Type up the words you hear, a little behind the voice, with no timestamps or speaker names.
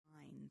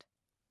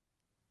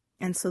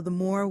And so the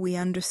more we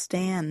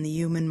understand the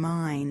human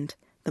mind,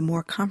 the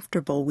more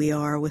comfortable we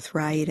are with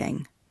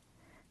writing.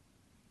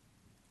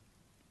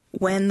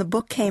 When the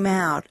book came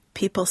out,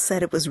 people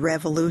said it was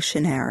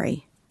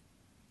revolutionary.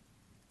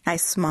 I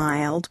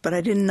smiled, but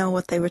I didn't know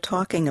what they were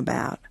talking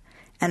about,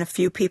 and a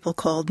few people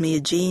called me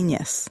a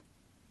genius.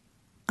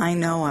 I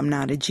know I'm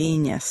not a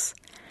genius.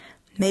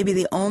 Maybe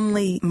the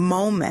only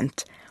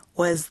moment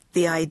was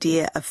the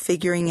idea of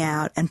figuring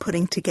out and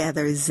putting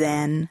together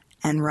Zen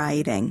and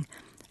writing,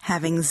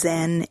 having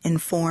Zen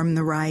inform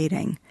the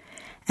writing.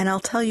 And I'll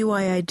tell you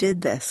why I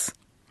did this.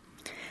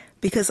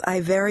 Because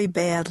I very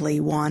badly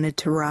wanted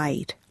to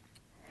write,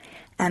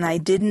 and I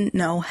didn't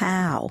know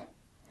how.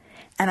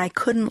 And I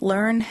couldn't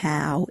learn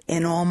how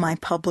in all my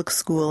public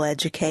school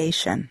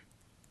education.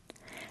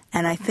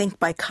 And I think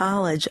by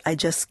college I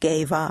just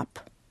gave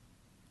up.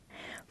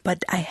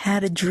 But I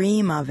had a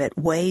dream of it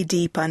way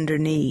deep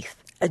underneath,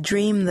 a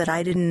dream that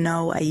I didn't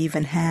know I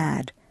even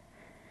had.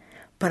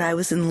 But I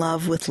was in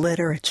love with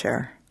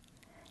literature,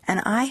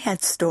 and I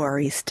had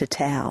stories to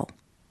tell.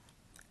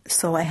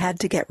 So I had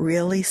to get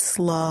really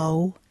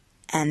slow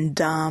and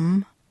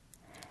dumb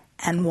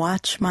and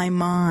watch my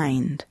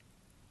mind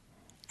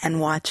and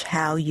watch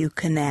how you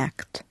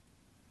connect.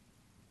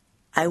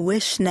 I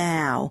wish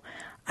now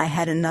I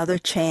had another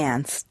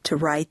chance to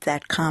write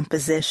that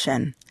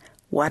composition,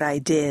 what I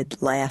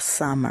did last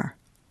summer.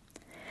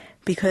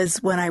 Because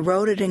when I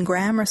wrote it in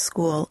grammar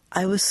school,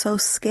 I was so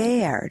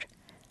scared.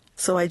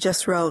 So I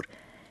just wrote,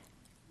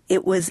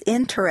 "It was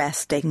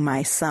interesting,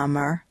 my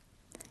summer.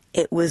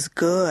 It was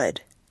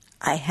good.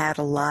 I had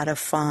a lot of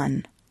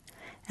fun."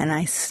 And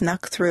I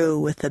snuck through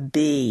with a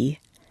B.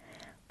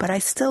 But I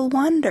still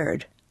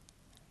wondered,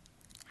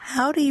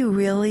 how do you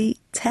really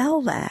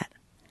tell that?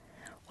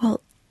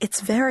 Well, it's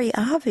very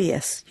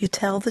obvious. You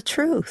tell the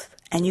truth,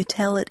 and you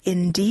tell it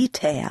in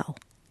detail.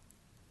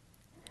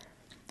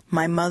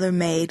 My mother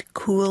made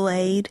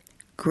Kool-Aid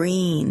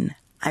green.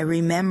 I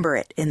remember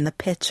it in the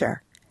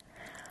picture.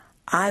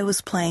 I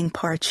was playing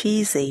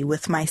Parcheesi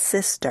with my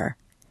sister.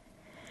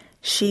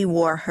 She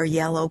wore her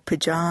yellow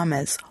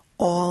pajamas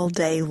all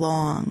day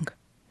long.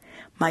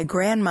 My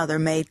grandmother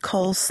made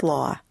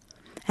coleslaw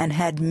and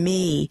had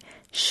me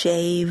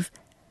shave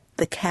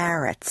the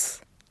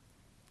carrots.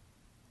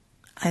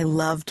 I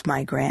loved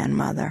my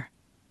grandmother.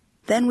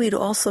 Then we'd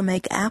also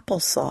make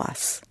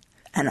applesauce,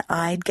 and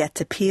I'd get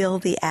to peel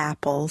the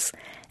apples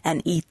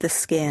and eat the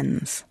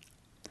skins.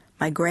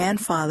 My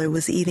grandfather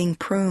was eating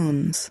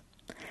prunes,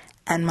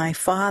 and my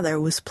father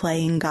was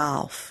playing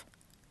golf.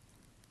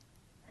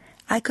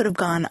 I could have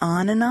gone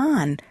on and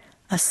on.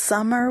 A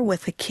summer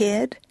with a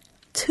kid,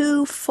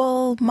 2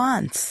 full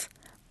months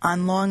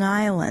on Long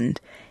Island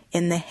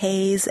in the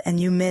haze and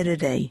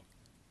humidity.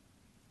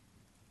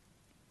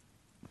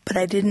 But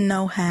I didn't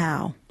know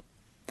how.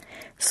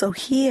 So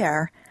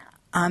here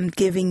I'm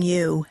giving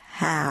you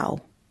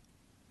how.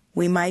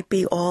 We might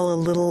be all a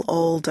little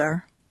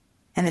older,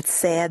 and it's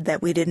sad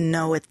that we didn't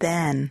know it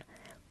then,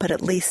 but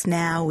at least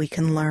now we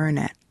can learn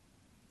it.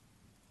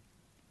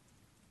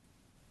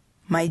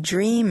 My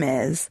dream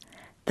is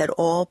that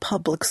all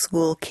public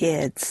school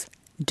kids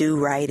do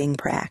writing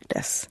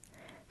practice,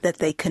 that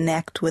they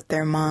connect with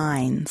their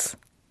minds.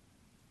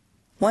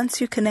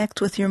 Once you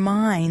connect with your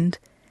mind,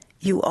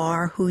 you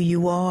are who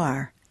you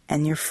are,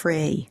 and you're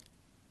free.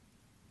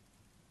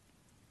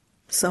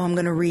 So I'm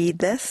going to read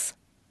this,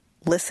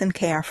 listen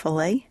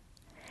carefully,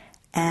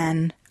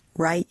 and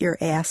write your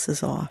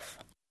asses off.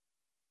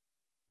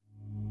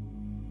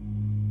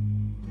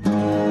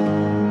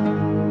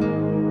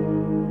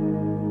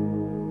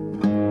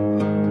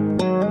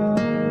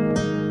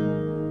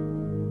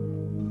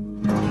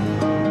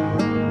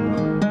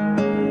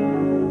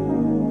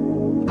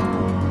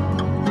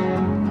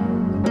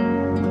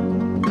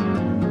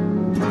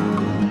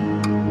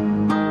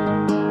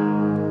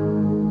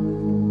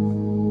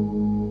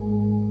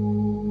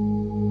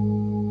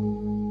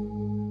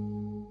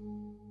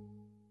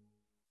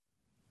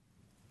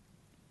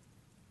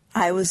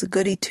 I was a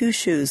goody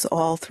two-shoes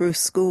all through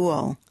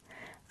school.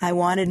 I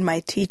wanted my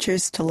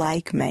teachers to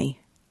like me.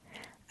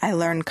 I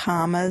learned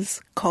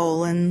commas,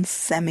 colons,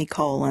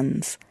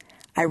 semicolons.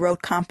 I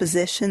wrote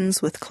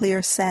compositions with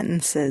clear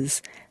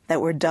sentences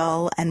that were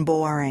dull and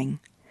boring.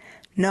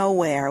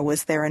 Nowhere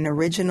was there an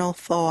original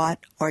thought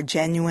or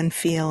genuine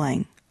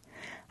feeling.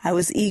 I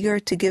was eager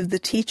to give the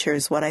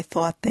teachers what I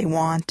thought they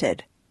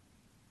wanted.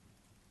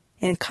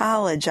 In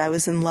college, I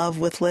was in love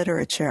with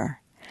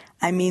literature.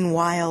 I mean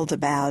wild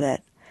about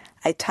it.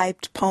 I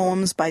typed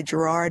poems by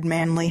Gerard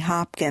Manley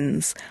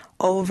Hopkins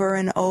over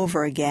and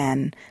over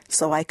again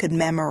so I could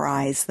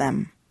memorize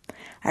them.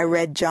 I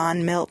read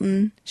John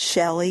Milton,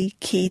 Shelley,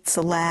 Keats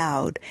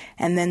aloud,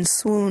 and then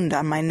swooned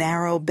on my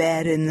narrow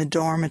bed in the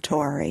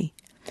dormitory.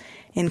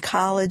 In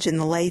college in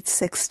the late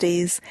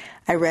 60s,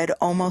 I read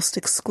almost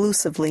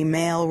exclusively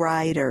male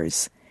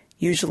writers,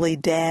 usually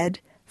dead,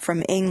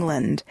 from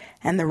England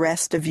and the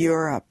rest of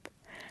Europe.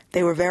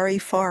 They were very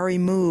far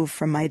removed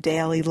from my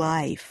daily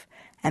life,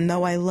 and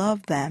though I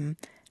loved them,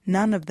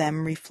 none of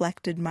them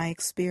reflected my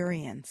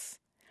experience.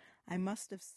 I must have